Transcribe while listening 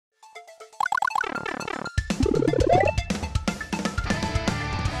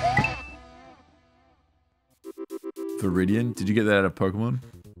Viridian? Did you get that out of Pokemon?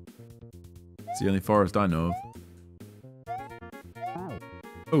 It's the only forest I know of.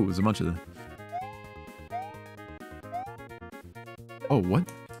 Oh, there's a bunch of them. Oh,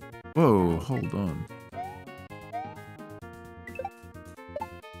 what? Whoa, hold on.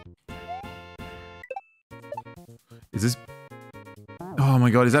 Is this... Oh my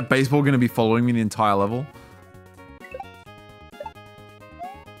god, is that baseball going to be following me the entire level?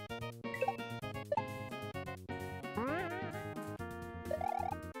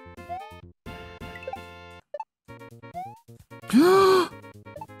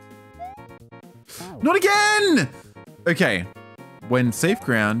 Not again! Okay. When safe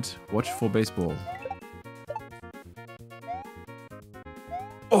ground, watch for baseball.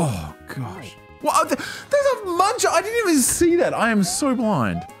 Oh, gosh. What? There's a muncher! I didn't even see that. I am so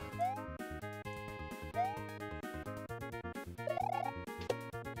blind.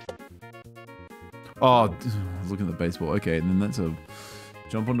 Oh, I was looking at the baseball. Okay, and then that's a...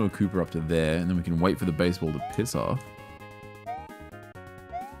 Jump onto a Cooper up to there, and then we can wait for the baseball to piss off.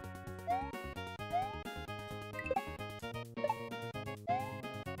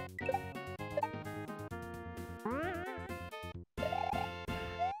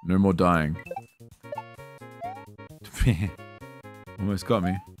 No more dying. Almost got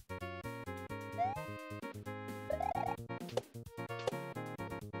me.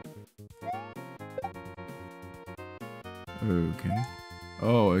 Okay.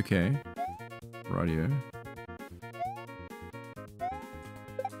 Oh, okay. Radio.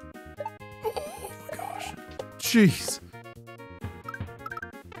 Oh my gosh. Jeez.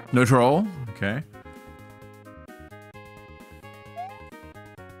 No troll? Okay.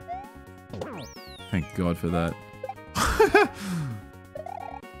 Thank God for that.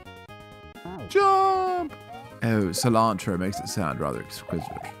 Jump! Oh, cilantro makes it sound rather exquisite.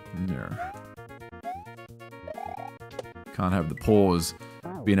 No. Can't have the pause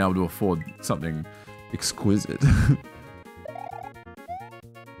being able to afford something exquisite.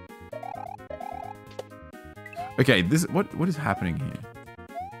 Okay, this what is happening here?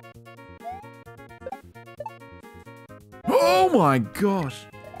 Oh my gosh!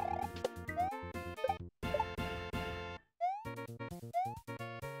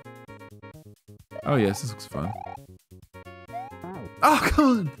 Oh yes, this looks fun. Oh come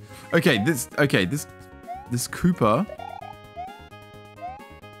on! Okay, this Koopa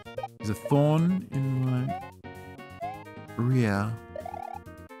is a thorn in my rear.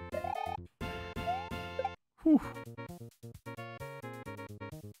 Whew.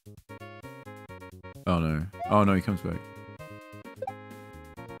 Oh no. Oh no, he comes back.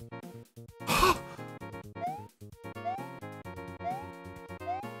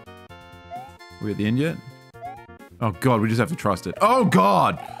 We at the end yet? Oh god, we just have to trust it. Oh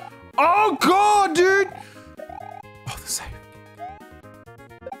god! Oh god, dude! Oh, the save.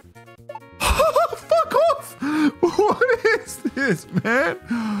 Fuck off! What is this, man?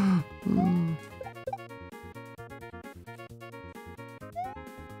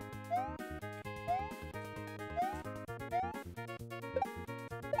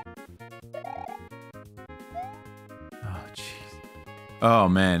 Oh, jeez. Oh,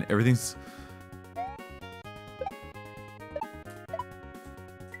 man. Everything's...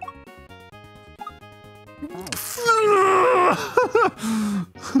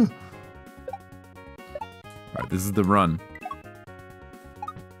 Alright, this is the run.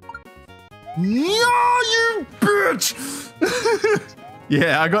 No, you bitch!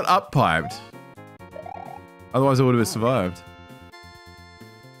 Yeah, I got up-piped. Otherwise I would have survived.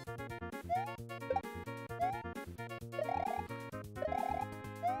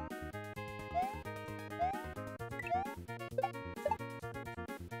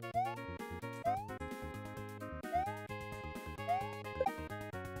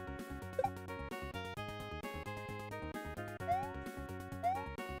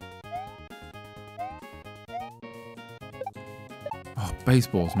 Oh,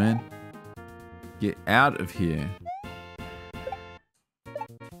 baseballs, man. Get out of here.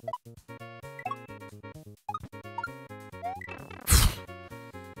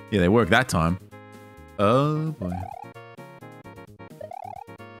 Yeah, they work that time. Oh, boy.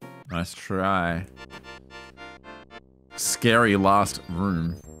 Nice try. Scary last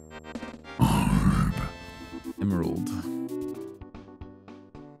room. Emerald.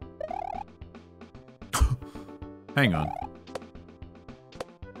 Hang on.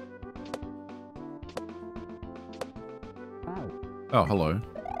 Oh, hello.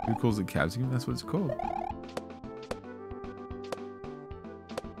 Who calls it capsicum? That's what it's called.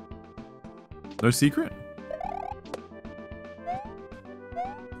 No secret?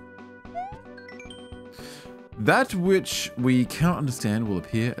 That which we cannot understand will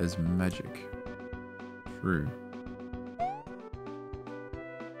appear as magic. True.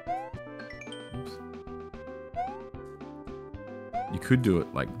 Oops. You could do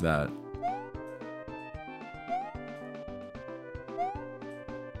it like that.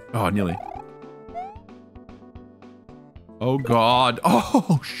 Oh, nearly. Oh, God.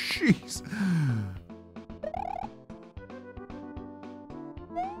 Oh, jeez.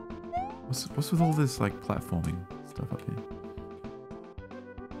 What's with all this, like, platforming stuff up here?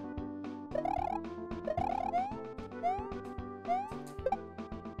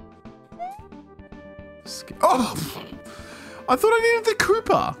 Oh! I thought I needed the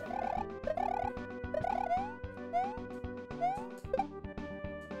Koopa!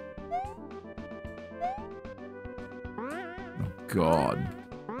 Oh, God.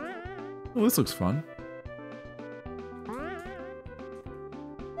 Oh, this looks fun.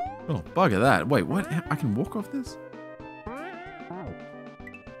 Oh, bugger that. Wait, what? I can walk off this?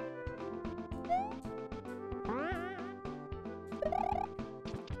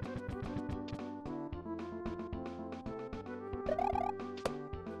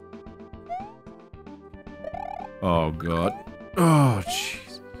 Oh, God. Oh,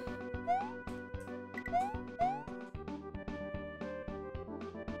 jeez.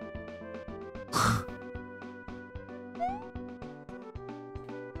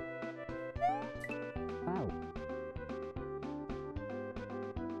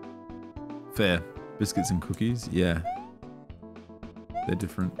 Fair. Biscuits and cookies? Yeah. They're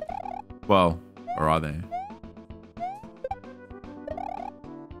different. Well, or are they?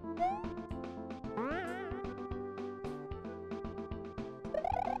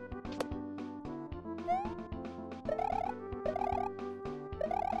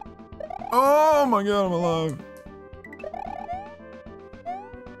 Oh my God, I'm alive.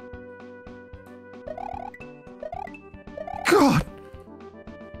 God.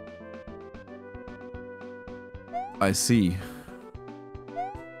 I see.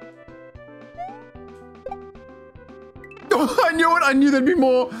 Oh, I knew it. I knew there'd be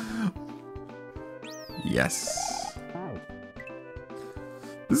more. Yes.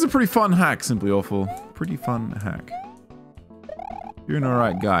 This is a pretty fun hack, Simply Awful. Pretty fun hack. You're an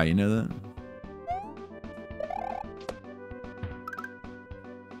alright guy, you know that?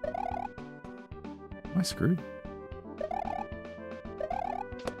 Am I screwed?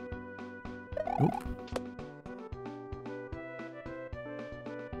 Nope.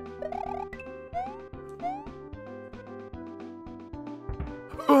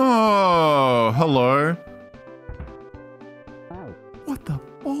 Oh, hello. What the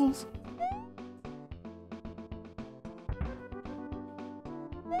balls?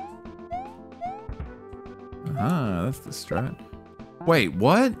 Ah, that's the strat. Wait,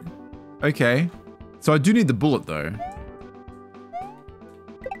 what? Okay. So I do need the bullet though.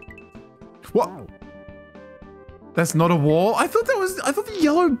 What? That's not a wall? I thought the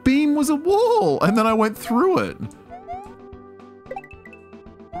yellow beam was a wall and then I went through it.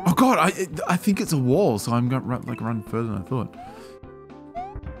 Oh God, I think it's a wall, so I'm gonna run further than I thought.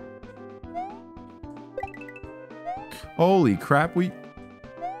 Holy crap, we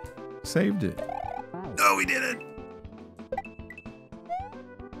saved it. No, we didn't.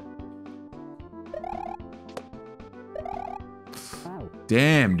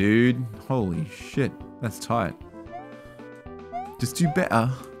 Damn, dude. Holy shit. That's tight. Just do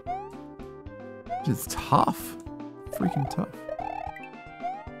better. It's tough. Freaking tough.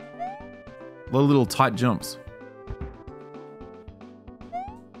 A lot of little tight jumps.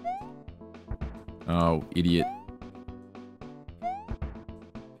 Oh, idiot.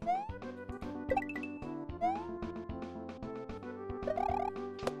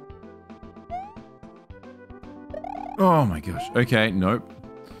 Oh my gosh. Okay, nope.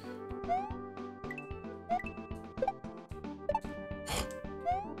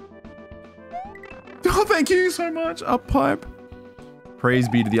 Oh, thank you so much, Up Pipe. Praise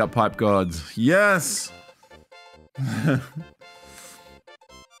be to the Up Pipe gods. Yes!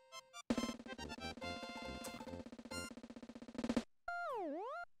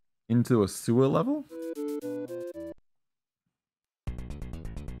 Into a sewer level?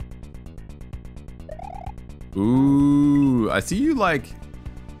 Ooh, I see you like...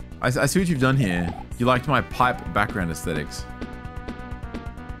 I see what you've done here. You liked my pipe background aesthetics.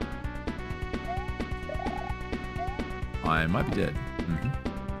 I might be dead.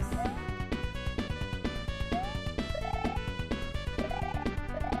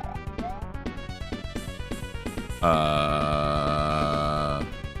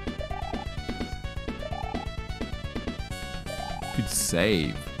 could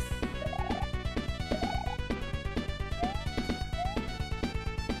save.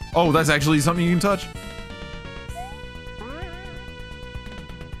 Oh, that's actually something you can touch.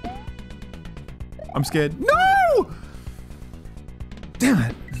 I'm scared. No! Damn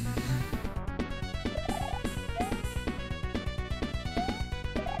it.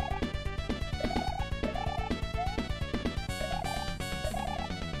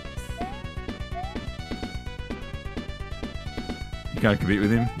 You can't compete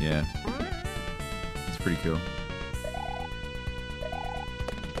with him? Yeah. It's pretty cool.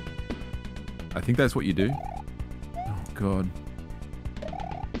 I think that's what you do. Oh, God.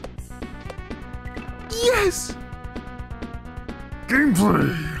 Yes!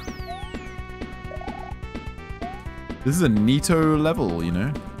 Gameplay! This is a neato level, you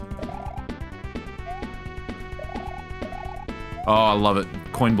know? Oh, I love it.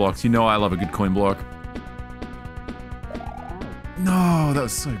 Coin blocks. You know I love a good coin block. No, that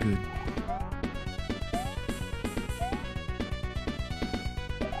was so good.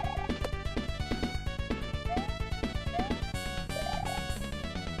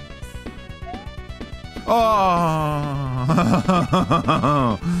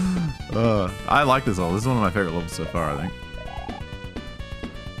 Oh, I like this level. This is one of my favorite levels so far, I think.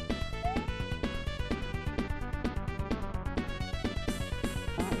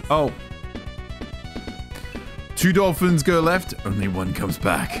 Oh. 2 dolphins go left, only 1 comes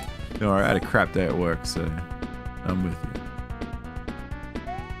back. Alright, I had a crap day at work, so I'm with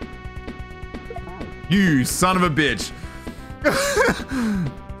you. You son of a bitch.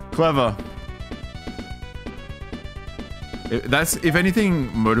 Clever. If anything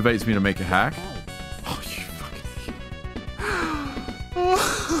motivates me to make a hack. Oh, you fucking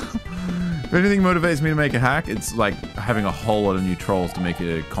idiot. If anything motivates me to make a hack, it's like having a whole lot of new trolls to make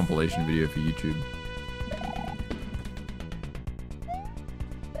a compilation video for YouTube.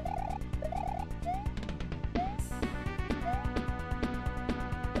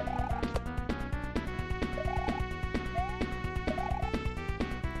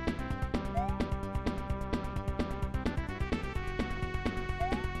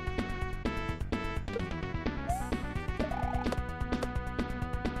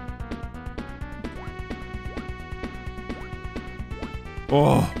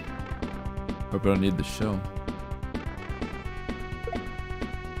 Oh, hope I don't need the shell.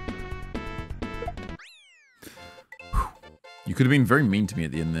 You could have been very mean to me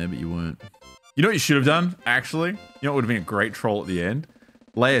at the end there, but you weren't. You know what you should have done, actually? You know what would have been a great troll at the end?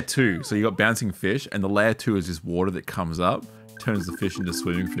 Layer 2. So you got bouncing fish, and the layer 2 is this water that comes up, turns the fish into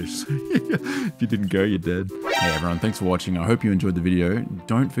swimming fish. So if you didn't go, you're dead. Hey everyone, thanks for watching. I hope you enjoyed the video.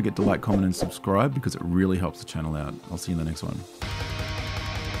 Don't forget to like, comment, and subscribe because it really helps the channel out. I'll see you in the next one.